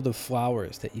field of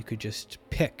flowers that you could just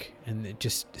pick, and it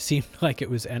just seemed like it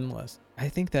was endless. I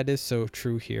think that is so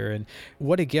true here, and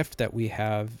what a gift that we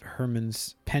have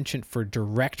Herman's penchant for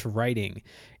direct writing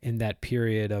in that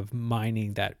period of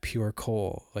mining that pure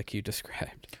coal, like you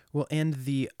described. Well, and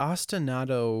the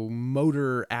ostinato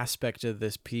motor aspect of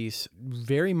this piece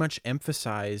very much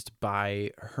emphasized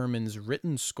by Herman's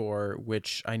written score,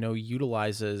 which I know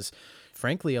utilizes,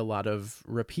 frankly, a lot of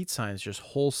repeat signs, just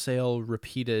wholesale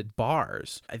repeated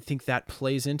bars. I think that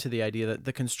plays into the idea that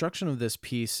the construction of this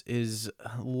piece is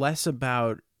less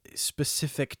about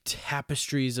specific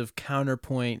tapestries of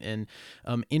counterpoint and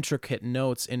intricate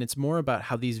notes, and it's more about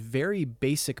how these very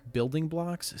basic building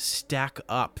blocks stack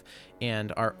up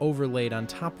and are overlaid on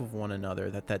top of one another.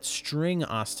 That string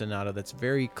ostinato that's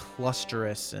very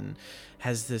clusterous and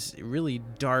has this really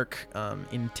dark,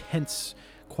 intense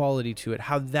quality to it,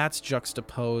 how that's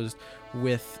juxtaposed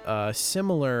with a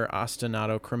similar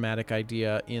ostinato chromatic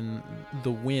idea in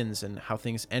the winds and how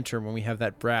things enter when we have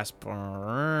that brass.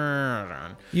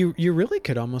 You really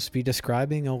could almost be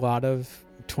describing a lot of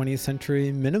 20th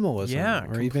century minimalism, or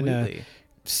completely. even a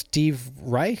Steve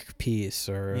Reich piece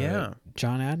or a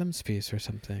John Adams piece or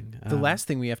something. The last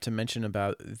thing we have to mention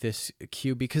about this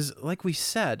cue, because like we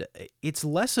said, it's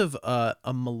less of a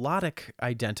melodic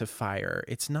identifier.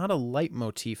 It's not a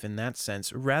leitmotif in that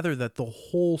sense, rather that the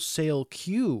wholesale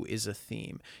cue is a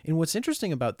theme. And what's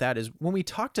interesting about that is when we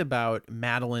talked about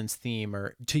Madeline's theme,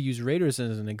 or to use Raiders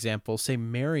as an example, say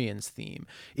Marion's theme,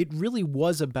 it really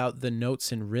was about the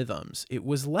notes and rhythms. It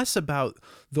was less about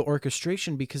the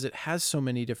orchestration because it has so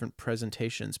many different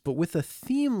presentations. But with a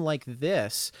theme like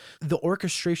this, the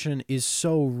orchestration is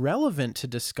so relevant to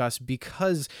discuss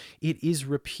because it is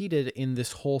repeated in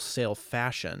this wholesale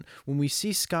fashion. When we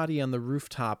see Scotty on the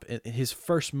rooftop, his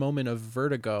first moment of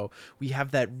vertigo, we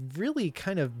have that really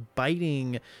kind of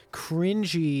biting,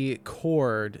 cringy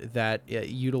chord that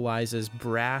utilizes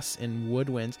brass and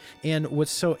woodwinds. And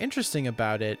what's so interesting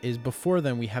about it is before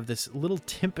then we have this little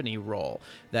timpani roll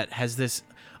that has this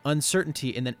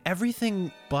uncertainty, and then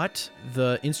everything but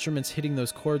the instruments hitting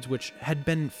those chords, which had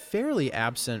been fairly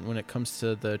absent when it comes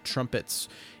to the trumpets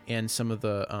and some of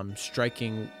the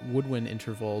striking woodwind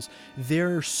intervals,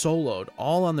 they're soloed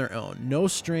all on their own. No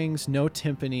strings, no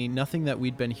timpani, nothing that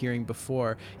we'd been hearing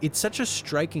before. It's such a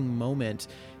striking moment.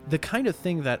 The kind of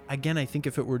thing that, again, I think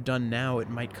if it were done now, it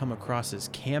might come across as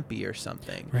campy or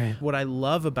something. Right. What I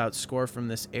love about score from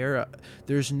this era,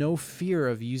 there's no fear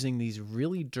of using these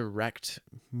really direct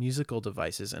musical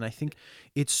devices. And I think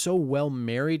it's so well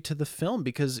married to the film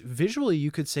because visually you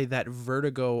could say that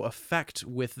vertigo effect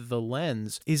with the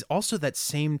lens is also that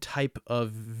same type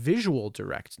of visual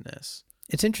directness.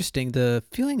 It's interesting. The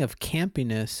feeling of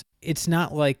campiness, it's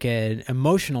not like an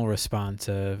emotional response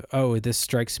of, oh, this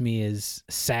strikes me as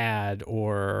sad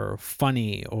or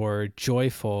funny or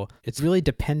joyful. It's really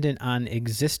dependent on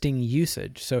existing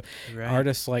usage. So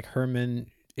artists like Herman,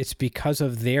 it's because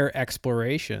of their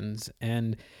explorations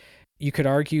and you could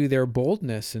argue their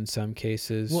boldness in some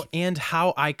cases. Well, and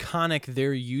how iconic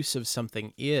their use of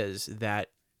something is that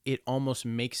it almost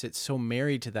makes it so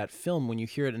married to that film. When you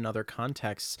hear it in other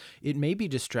contexts, it may be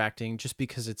distracting just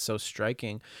because it's so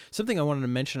striking. Something I wanted to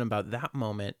mention about that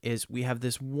moment is we have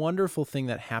this wonderful thing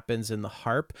that happens in the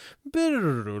harp,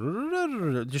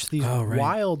 just these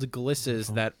wild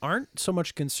glisses that aren't so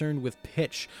much concerned with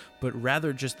pitch, but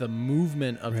rather just the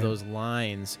movement of those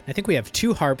lines. I think we have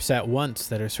two harps at once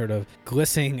that are sort of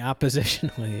glissing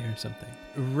oppositionally or something.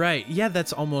 Right. Yeah,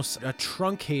 that's almost a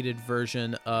truncated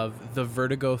version of the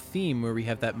Vertigo theme where we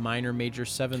have that minor major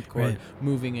seventh chord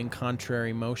moving in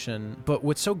contrary motion. But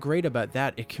what's so great about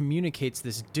that, it communicates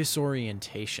this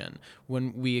disorientation.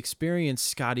 When we experience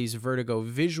Scotty's vertigo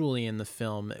visually in the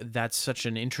film, that's such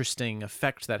an interesting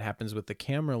effect that happens with the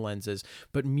camera lenses.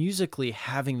 But musically,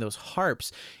 having those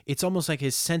harps, it's almost like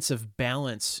his sense of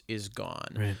balance is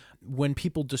gone. Right. When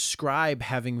people describe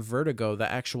having vertigo,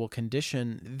 the actual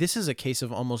condition, this is a case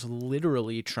of almost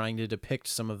literally trying to depict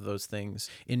some of those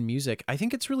things in music. I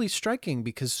think it's really striking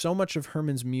because so much of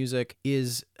Herman's music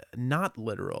is not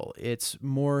literal. It's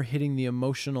more hitting the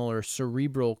emotional or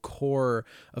cerebral core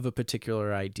of a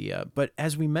particular idea. But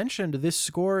as we mentioned, this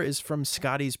score is from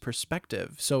Scotty's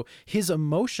perspective. So his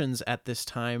emotions at this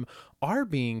time are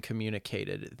being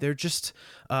communicated. They're just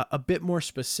a bit more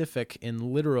specific and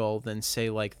literal than, say,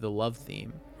 like the love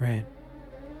theme. Right.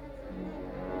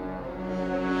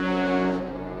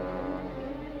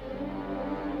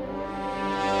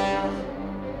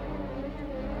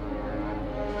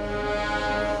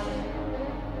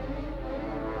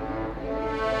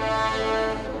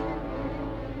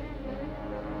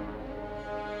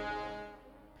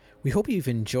 We hope you've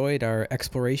enjoyed our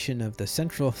exploration of the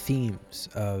central themes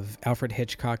of Alfred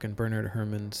Hitchcock and Bernard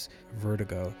Herrmann's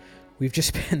Vertigo. We've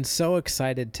just been so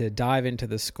excited to dive into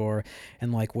the score,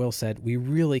 and like Will said, we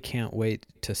really can't wait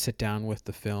to sit down with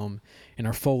the film in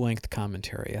our full-length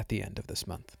commentary at the end of this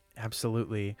month.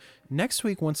 Absolutely. Next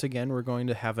week, once again, we're going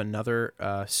to have another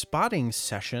spotting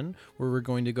session where we're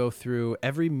going to go through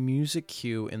every music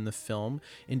cue in the film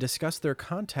and discuss their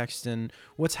context and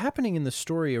what's happening in the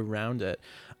story around it.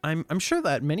 I'm sure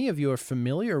that many of you are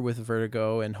familiar with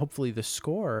Vertigo and hopefully the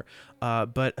score,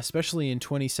 but especially in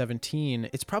 2017,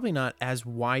 it's probably not as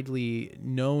widely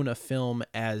known a film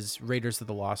as Raiders of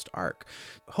the Lost Ark.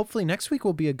 Hopefully next week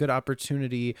will be a good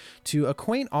opportunity to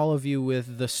acquaint all of you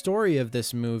with the story of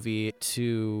this movie,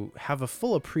 to have a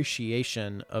full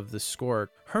appreciation of the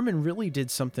score. Herrmann really did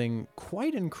something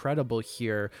quite incredible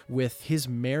here with his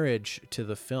marriage to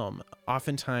the film.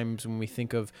 Oftentimes when we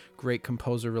think of great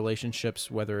composer relationships,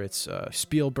 whether it's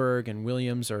Spielberg and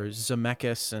Williams or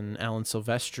Zemeckis and Alan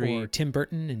Silvestri, or Tim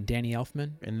Burton and Danny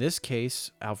Elfman. In this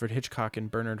case, Alfred Hitchcock and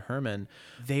Bernard Herrmann,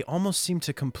 they almost seem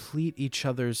to complete each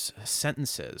other's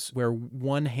sentences, where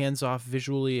one hands off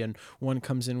visually and one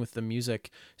comes in with the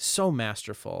music. So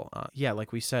masterful. Yeah,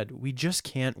 like we said, we just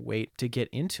can't wait to get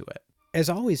into it. As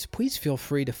always, please feel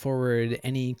free to forward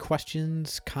any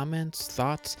questions, comments,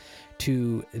 thoughts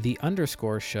to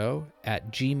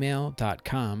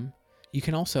 _show@gmail.com. You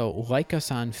can also like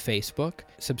us on Facebook,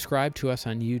 subscribe to us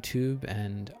on YouTube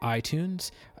and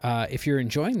iTunes. If you're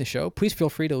enjoying the show, please feel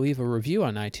free to leave a review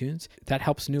on iTunes. That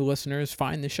helps new listeners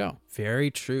find the show.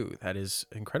 Very true. That is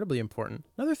incredibly important.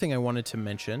 Another thing I wanted to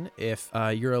mention, if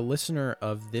you're a listener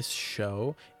of this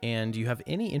show and you have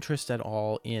any interest at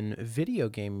all in video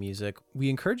game music, we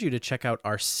encourage you to check out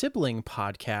our sibling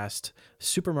podcast,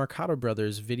 Super Marcato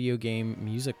Brothers Video Game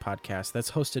Music Podcast.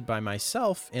 That's hosted by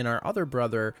myself and our other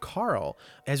brother, Carl.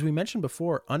 As we mentioned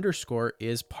before, Underscore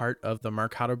is part of the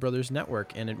Marcato Brothers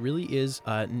network, and it really is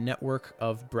a network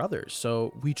of brothers.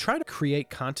 So we try to create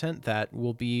content that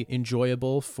will be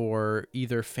enjoyable for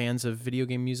either fans of video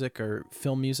game music or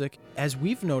film music. As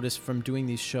we've noticed from doing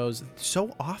these shows,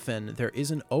 so often there is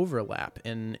an overlap,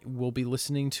 and we'll be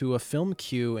listening to a film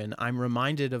cue and I'm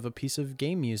reminded of a piece of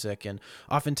game music, and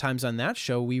oftentimes on that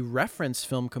show we reference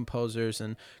film composers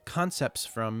and concepts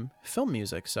from film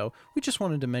music. So we just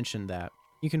wanted to mention that.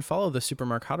 You can follow the Super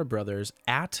Marcato Brothers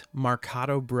at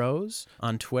Marcato Bros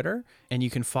on Twitter, and you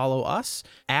can follow us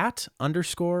at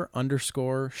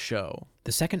 __show.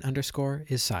 The second underscore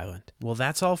is silent. Well,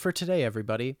 that's all for today,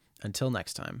 everybody. Until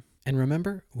next time. And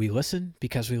remember, we listen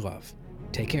because we love.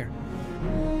 Take care.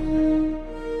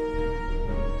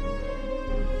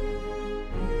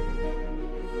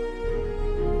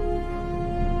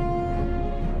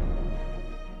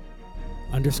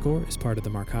 Underscore is part of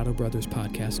the Marcato Brothers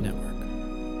Podcast Network.